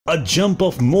A jump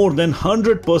of more than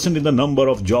 100% in the number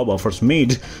of job offers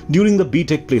made during the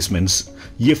BTech placements.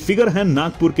 ये figure है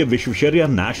नागपुर के Visvesvaraya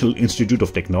national institute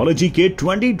of technology के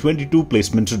 2022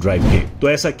 placement drive के। तो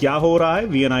ऐसा क्या हो रहा है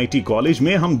VNIT कॉलेज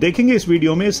में, हम देखेंगे इस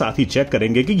वीडियो में। साथ ही चेक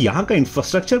करेंगे कि यहाँ का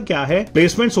इंफ्रास्ट्रक्चर क्या है,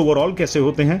 प्लेसमेंट्स ओवरऑल कैसे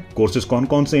होते हैं, कोर्सेज कौन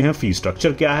कौन से हैं, फीस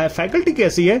स्ट्रक्चर क्या है, फैकल्टी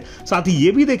कैसी है। साथ ही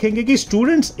ये भी देखेंगे कि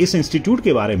स्टूडेंट्स इस इंस्टीट्यूट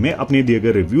के बारे में अपने दिए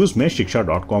गए रिव्यूज में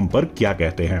shiksha.com पर क्या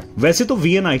कहते हैं। वैसे तो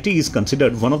VNIT is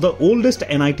considered one of the oldest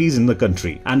NITs in the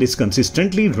country and is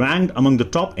consistently ranked among the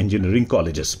top engineering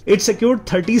colleges. It secured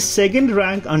 32nd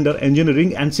rank under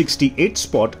engineering and 68th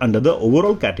spot under the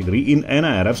overall category in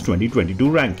NIRF's 2022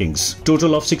 rankings.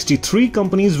 Total of 63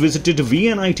 companies visited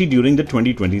VNIT during the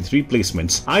 2023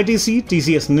 placements. ITC,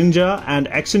 TCS Ninja and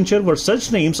Accenture were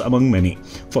such names among many.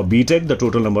 For BTech, the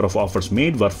total number of offers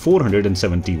made were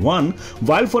 471,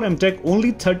 while for MTech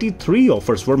only 33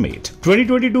 offers were made.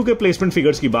 2022 के placement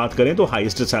figures की बात करें तो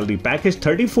highest salary package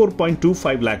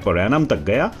 34.25 lakh per annum तक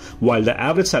गया, while the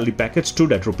average salary package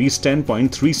stood at rupees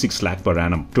 10.36 lakh per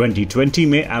annum. 2020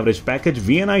 में average package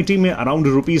VNIT में around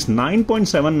rupees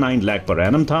 9.79 lakh per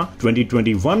annum था.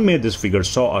 2021 में this figure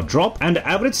saw a drop and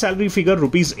average salary figure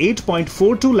rupees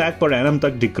 8.42 lakh per annum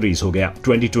तक decrease हो गया.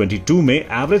 2022 में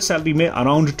average salary में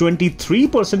around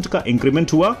 23% का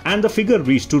increment हुआ and the figure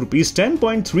reached to rupees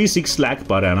 10.36 lakh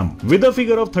per annum. With a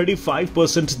figure of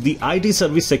 35%, the IT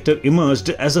service sector emerged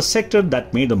as a sector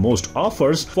that made the most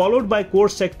offers, followed by core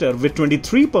sector with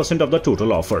 23% of the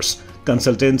total offers.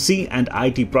 Consultancy and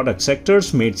IT product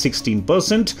sectors made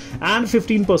 16% and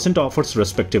 15% offers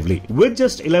respectively. With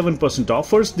just 11%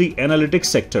 offers, the analytics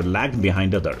sector lagged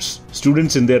behind others.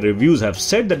 Students in their reviews have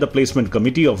said that the placement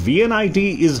committee of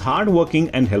VNIT is hardworking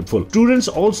and helpful. Students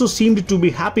also seemed to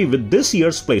be happy with this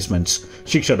year's placements.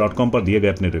 shiksha.com पर दिए गए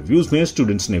अपने reviews में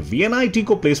students ने VNIT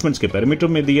को placements के parameter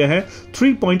में दिया है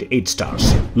 3.8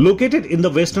 stars. Located in the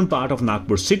western part of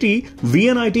Nagpur city,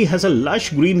 VNIT has a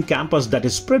lush green campus that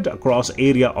is spread across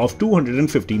area of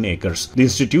 215 acres. The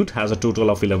institute has a total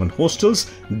of 11 hostels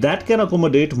that can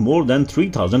accommodate more than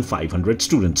 3,500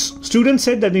 students. Students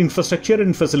said that the infrastructure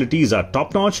and facilities are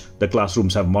top-notch, the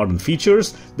classrooms have modern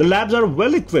features, the labs are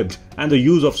well-equipped, and the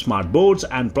use of smart boards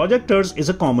and projectors is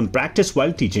a common practice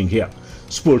while teaching here.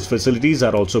 Sports facilities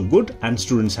are also good and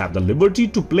students have the liberty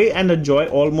to play and enjoy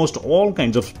almost all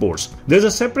kinds of sports. There's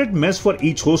a separate mess for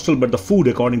each hostel, but the food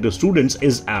according to students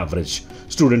is average.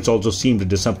 Students also seemed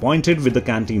disappointed with the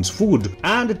canteen's food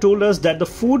and told us that the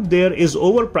food there is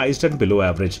overpriced and below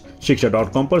average.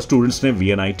 shiksha.com पर students ने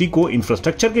VNIT को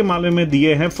infrastructure के मामले में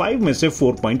दिए हैं 5 में से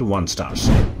 4.1 stars.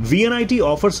 VNIT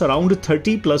offers around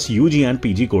 30 plus UG and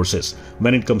PG courses.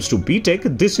 When it comes to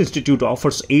BTech, this institute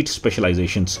offers 8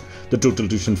 specializations. The total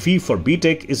tuition fee for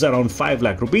BTech is around 5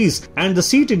 lakh rupees and the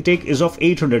seat intake is of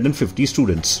 850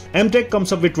 students. MTech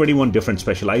comes up with 21 different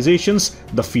specializations.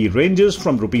 The fee ranges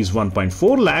from rupees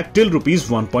 1.4 lakh till rupees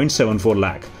 1.74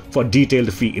 lakh. For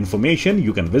detailed fee information,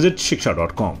 you can visit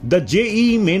shiksha.com. The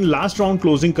JEE main last round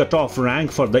closing cutoff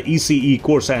rank for the ECE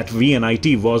course at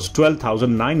VNIT was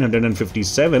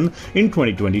 12,957 in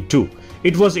 2022.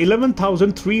 It was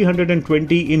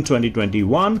 11,320 in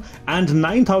 2021 and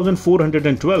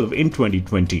 9,412 in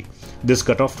 2020. This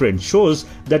cutoff trend shows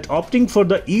that opting for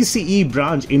the ECE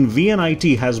branch in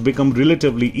VNIT has become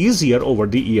relatively easier over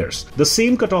the years. The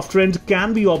same cutoff trend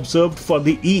can be observed for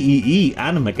the EEE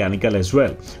and mechanical as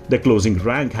well. The closing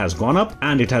rank has gone up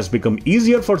and it has become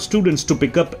easier for students to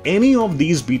pick up any of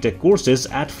these BTech courses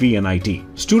at VNIT.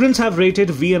 Students have rated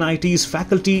VNIT's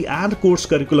faculty and course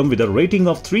curriculum with a rating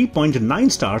of 3.9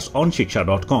 stars on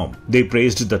shiksha.com. They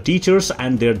praised the teachers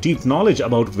and their deep knowledge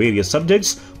about various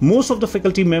subjects. Most of the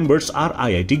faculty members are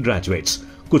IIT graduates.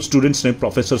 कुछ students ने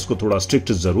professors को थोड़ा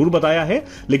strict जरूर बताया है,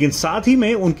 लेकिन साथ ही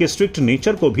में उनके स्ट्रिक्ट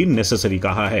नेचर को भी नेसेसरी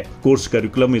कहा है. Course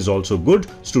curriculum is also good.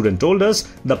 Student told us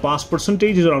the pass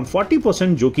percentage is around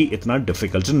 40%, जो कि इतना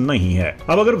डिफिकल्ट नहीं है.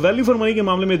 अब अगर वैल्यू फॉर मनी के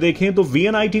मामले में देखें तो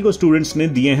VNIT को स्टूडेंट्स ने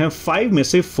दिए हैं 5 में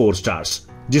से 4 स्टार्स,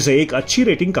 जिसे एक अच्छी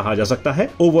रेटिंग कहा जा सकता है.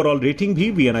 ओवरऑल रेटिंग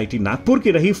भी VNIT नागपुर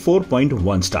की रही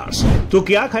 4.1 स्टार्स. तो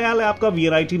क्या ख्याल है आपका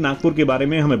VNIT नागपुर के बारे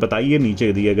में, हमें बताइए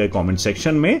नीचे दिए गए कमेंट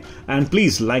सेक्शन में. And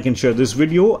please like and share this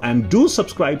video and do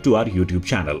subscribe to our YouTube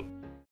channel.